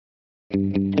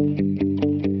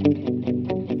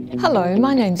Hello,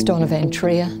 my name's Donna Van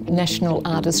Trier, National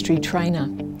Artistry Trainer.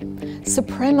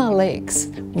 Suprema Lex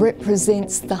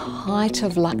represents the height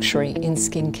of luxury in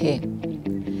skincare,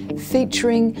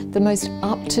 featuring the most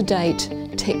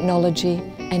up-to-date technology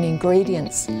and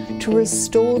ingredients to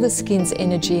restore the skin's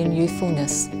energy and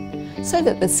youthfulness so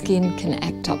that the skin can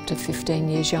act up to 15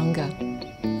 years younger.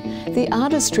 The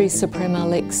ARTISTRY Suprema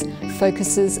Lex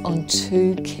focuses on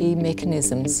two key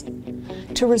mechanisms: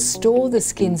 to restore the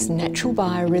skin's natural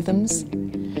biorhythms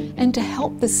and to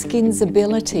help the skin's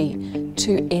ability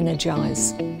to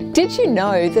energise. Did you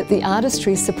know that the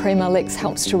ARTISTRY Suprema Lex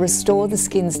helps to restore the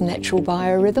skin's natural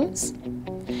biorhythms?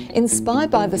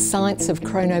 Inspired by the science of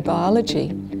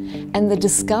chronobiology and the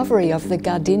discovery of the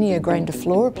Gardenia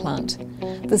grandiflora plant,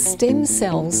 the stem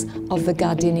cells of the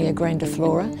Gardenia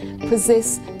grandiflora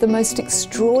possess the most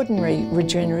extraordinary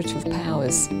regenerative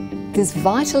powers. This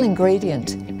vital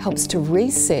ingredient helps to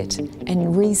reset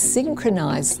and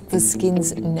resynchronize the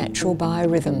skin's natural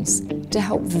biorhythms to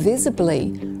help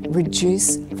visibly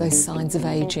reduce those signs of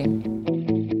aging.